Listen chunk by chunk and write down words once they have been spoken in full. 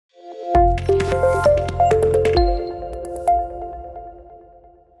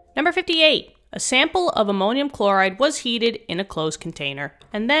Number 58. A sample of ammonium chloride was heated in a closed container,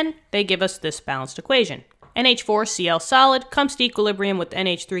 and then they give us this balanced equation. NH4Cl solid comes to equilibrium with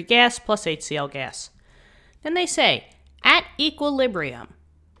NH3 gas plus HCl gas. Then they say, at equilibrium,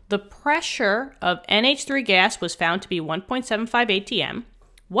 the pressure of NH3 gas was found to be 1.75 atm.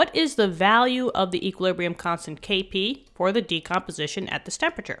 What is the value of the equilibrium constant Kp for the decomposition at this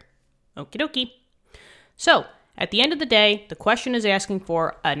temperature? Okie dokie. So, at the end of the day, the question is asking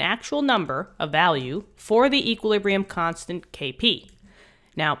for an actual number, a value, for the equilibrium constant Kp.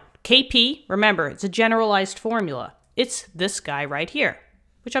 Now, Kp, remember, it's a generalized formula. It's this guy right here,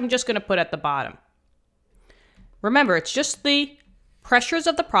 which I'm just going to put at the bottom. Remember, it's just the pressures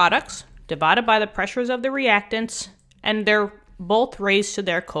of the products divided by the pressures of the reactants, and they're both raised to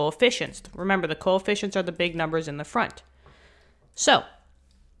their coefficients. Remember, the coefficients are the big numbers in the front. So,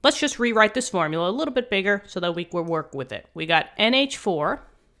 let's just rewrite this formula a little bit bigger so that we can work with it. We got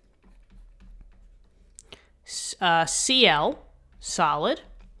NH4Cl solid,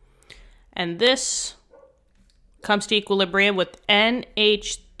 and this comes to equilibrium with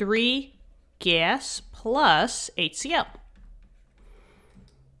NH3 gas plus HCl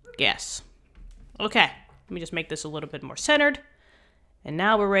gas. Okay, let me just make this a little bit more centered, and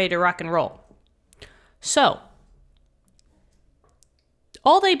now we're ready to rock and roll. So,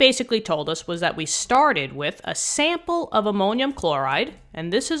 all they basically told us was that we started with a sample of ammonium chloride,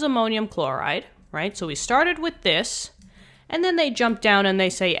 and this is ammonium chloride, right? So we started with this, and then they jump down and they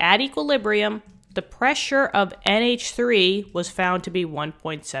say at equilibrium, the pressure of NH3 was found to be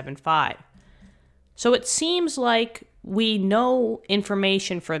 1.75. So it seems like we know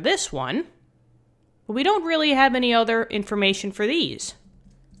information for this one, but we don't really have any other information for these.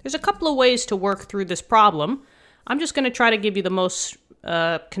 There's a couple of ways to work through this problem. I'm just going to try to give you the most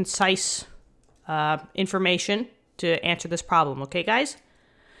concise information to answer this problem, okay, guys?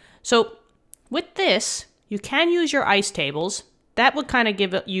 So with this, you can use your ice tables. That would kind of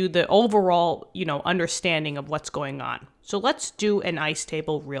give you the overall, understanding of what's going on. So let's do an ice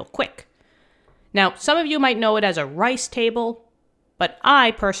table real quick. Now, some of you might know it as a rice table, but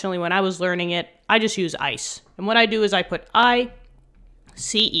I personally, when I was learning it, I just use ice. And what I do is I put ICE.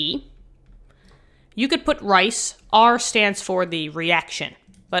 You could put rice. R stands for the reaction,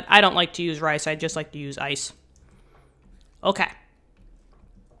 but I don't like to use rice. I just like to use ice. Okay.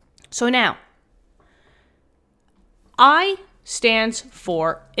 So now, I stands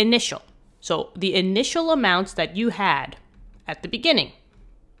for initial. So the initial amounts that you had at the beginning.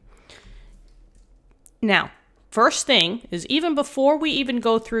 Now, first thing is, even before we even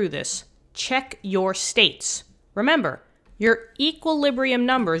go through this, check your states. Remember, your equilibrium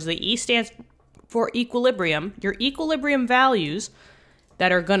numbers, the E stands for equilibrium, your equilibrium values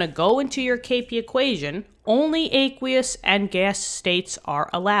that are going to go into your Kp equation, only aqueous and gas states are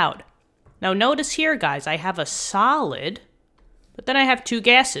allowed. Now notice here, guys, I have a solid, but then I have two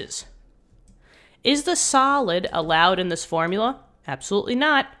gases. Is the solid allowed in this formula? Absolutely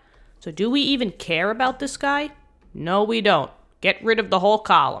not. So do we even care about this guy? No, we don't. Get rid of the whole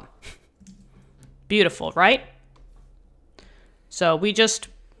column. Beautiful, right? So we just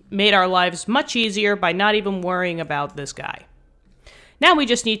made our lives much easier by not even worrying about this guy. Now we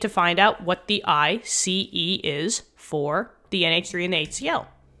just need to find out what the ICE is for the NH3 and the HCl.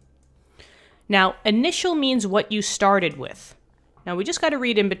 Now, initial means what you started with. Now we just got to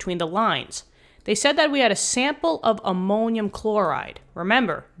read in between the lines. They said that we had a sample of ammonium chloride.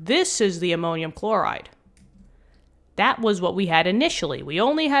 Remember, this is the ammonium chloride. That was what we had initially. We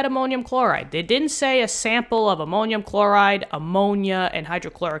only had ammonium chloride. They didn't say a sample of ammonium chloride, ammonia, and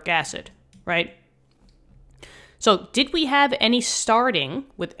hydrochloric acid, right? So, did we have any starting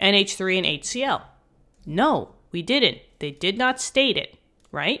with NH3 and HCl? No, we didn't. They did not state it,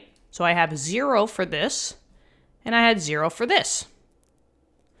 right? So I have 0 for this, and I had 0 for this.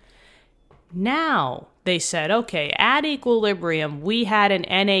 Now, they said, okay, at equilibrium, we had an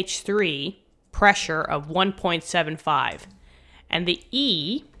NH3 pressure of 1.75, and the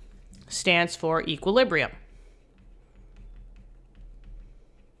E stands for equilibrium.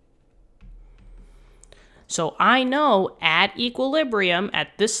 So I know at equilibrium,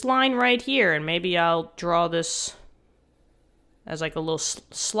 at this line right here, and maybe I'll draw this as like a little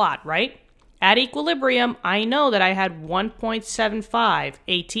slot, right? At equilibrium, I know that I had 1.75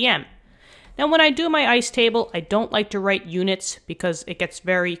 atm. Now, when I do my ICE table, I don't like to write units because it gets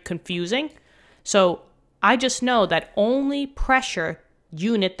very confusing. So I just know that only pressure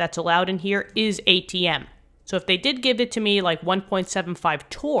unit that's allowed in here is atm. So if they did give it to me like 1.75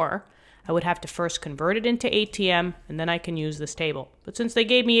 torr, I would have to first convert it into ATM, and then I can use this table. But since they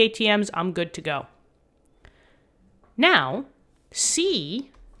gave me ATMs, I'm good to go. Now,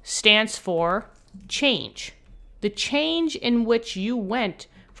 C stands for change. The change in which you went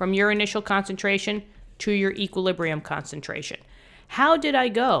from your initial concentration to your equilibrium concentration. How did I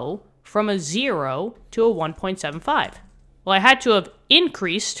go from a 0 to a 1.75? Well, I had to have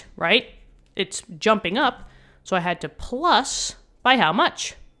increased, right? It's jumping up, so I had to plus by how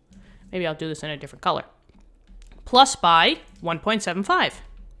much? Maybe I'll do this in a different color. Plus by 1.75.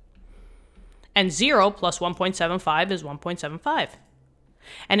 And 0 plus 1.75 is 1.75.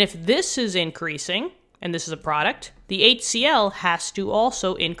 And if this is increasing, and this is a product, the HCl has to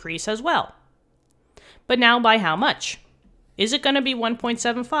also increase as well. But now by how much? Is it going to be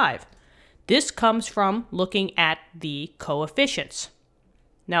 1.75? This comes from looking at the coefficients.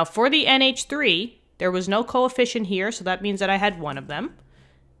 Now for the NH3, there was no coefficient here, so that means that I had one of them,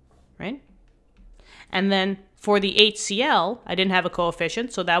 right? And then for the HCl, I didn't have a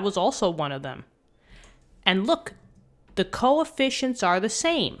coefficient, so that was also one of them. And look, the coefficients are the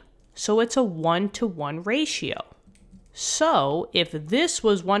same, so it's a 1-to-1 ratio. So if this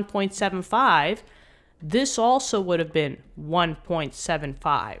was 1.75, this also would have been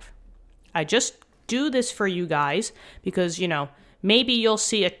 1.75. I just do this for you guys because, you know, maybe you'll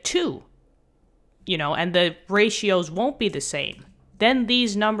see a 2, you know, and the ratios won't be the same. Then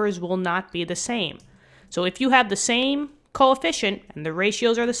these numbers will not be the same. So if you have the same coefficient and the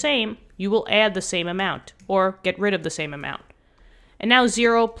ratios are the same, you will add the same amount or get rid of the same amount. And now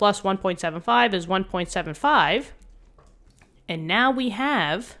 0 plus 1.75 is 1.75. And now we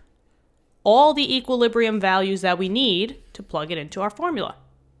have all the equilibrium values that we need to plug it into our formula.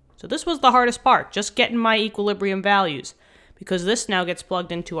 So this was the hardest part, just getting my equilibrium values, because this now gets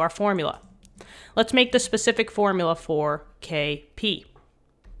plugged into our formula. Let's make the specific formula for Kp.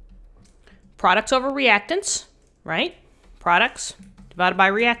 Products over reactants, right? Products divided by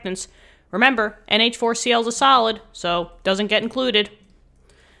reactants. Remember, NH4Cl is a solid, so doesn't get included.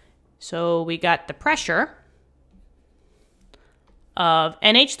 So we got the pressure of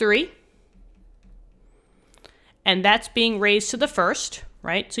NH3, and that's being raised to the first,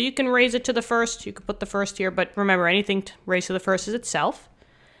 right? So you can raise it to the first, you could put the first here, but remember, anything raised to the first is itself.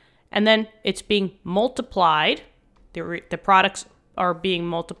 And then it's being multiplied, the products are being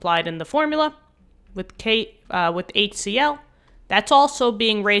multiplied in the formula with HCl. That's also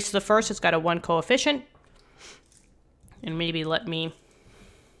being raised to the first, it's got a 1 coefficient. And maybe let me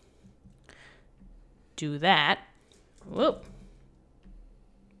do that. Whoop.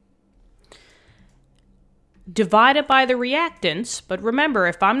 Divided by the reactants, but remember,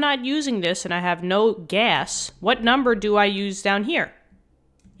 if I'm not using this and I have no gas, what number do I use down here?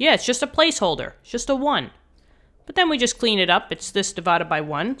 Yeah, it's just a placeholder. It's just a 1. But then we just clean it up. It's this divided by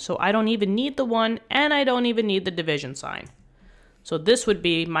 1, so I don't even need the 1, and I don't even need the division sign. So this would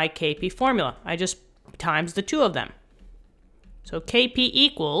be my Kp formula. I just times the 2 of them. So Kp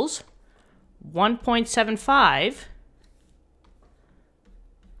equals 1.75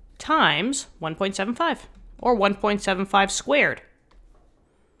 times 1.75, or 1.75 squared.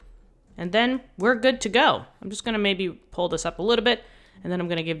 And then we're good to go. I'm just going to maybe pull this up a little bit, and then I'm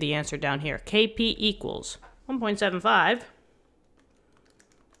going to give the answer down here. Kp equals 1.75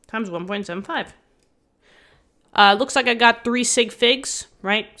 times 1.75. Looks like I got 3 sig figs,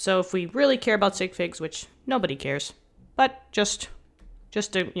 right? So if we really care about sig figs, which nobody cares, but just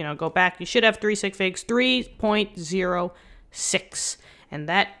to, you know, go back, you should have 3 sig figs, 3.06. And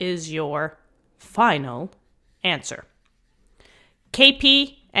that is your final answer.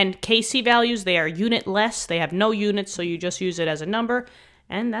 Kp and Kc values, they are unitless. They have no units, so you just use it as a number.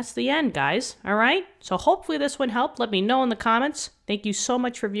 And that's the end, guys. All right? So hopefully this one helped. Let me know in the comments. Thank you so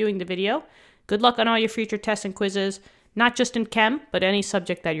much for viewing the video. Good luck on all your future tests and quizzes, not just in chem, but any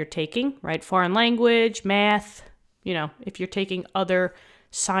subject that you're taking, right? Foreign language, math, you know, if you're taking other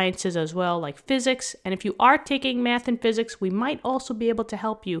sciences as well, like physics. And if you are taking math and physics, we might also be able to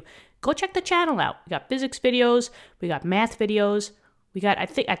help you. Go check the channel out. We got physics videos, we got math videos. We got, I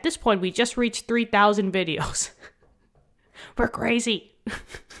think at this point, we just reached 3,000 videos. We're crazy.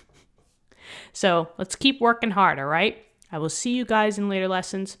 So let's keep working hard, all right? I will see you guys in later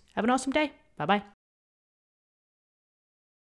lessons. Have an awesome day. Bye-bye.